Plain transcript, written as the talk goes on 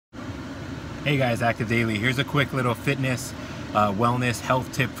Hey guys, Active Daily. Here's a quick little fitness, wellness,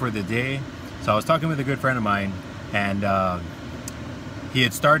 health tip for the day. So I was talking with a good friend of mine, and he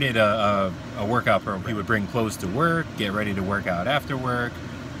had started a workout program. He would bring clothes to work, get ready to work out after work,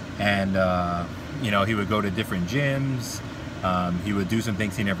 and he would go to different gyms. He would do some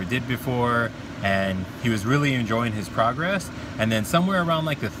things he never did before, and he was really enjoying his progress. And then somewhere around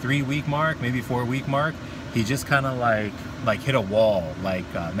like the 3-week mark, maybe 4-week mark, he just kind of like hit a wall,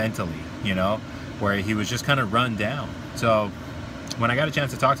 mentally, where he was just kind of run down. So when I got a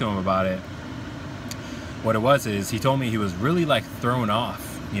chance to talk to him about it, what it was is he told me he was really like thrown off,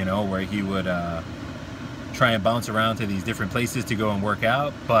 where he would try and bounce around to these different places to go and work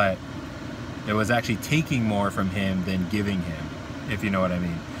out, but it was actually taking more from him than giving him, if you know what I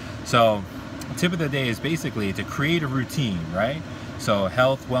mean. So tip of the day is basically to create a routine, right? So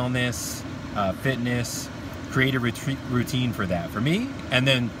health, wellness, fitness, create a routine for that. For me, and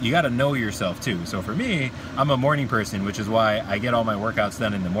then you got to know yourself too. So for me, I'm a morning person, which is why I get all my workouts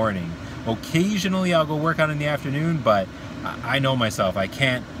done in the morning. Occasionally I'll go work out in the afternoon, but I know myself, I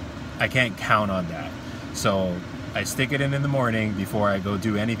can't count on that. So I stick it in the morning before I go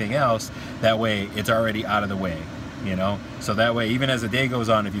do anything else. That way it's already out of the way, so that way even as the day goes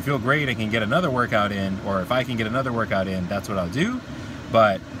on, if you feel great and can get another workout in, or if I can get another workout in, that's what I'll do.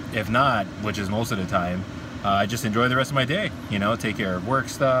 But if not, which is most of the time, I just enjoy the rest of my day, take care of work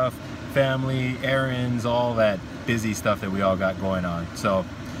stuff, family, errands, all that busy stuff that we all got going on. So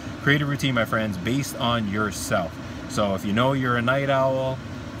create a routine, my friends, based on yourself. So if you're a night owl,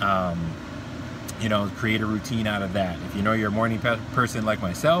 create a routine out of that. If you're a morning person like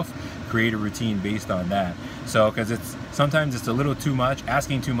myself, create a routine based on that. So because sometimes it's a little too much,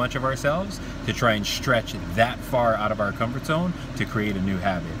 asking too much of ourselves to try and stretch that far out of our comfort zone to create a new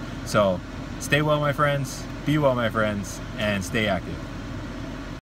habit. So stay well, my friends, be well, my friends, and stay active.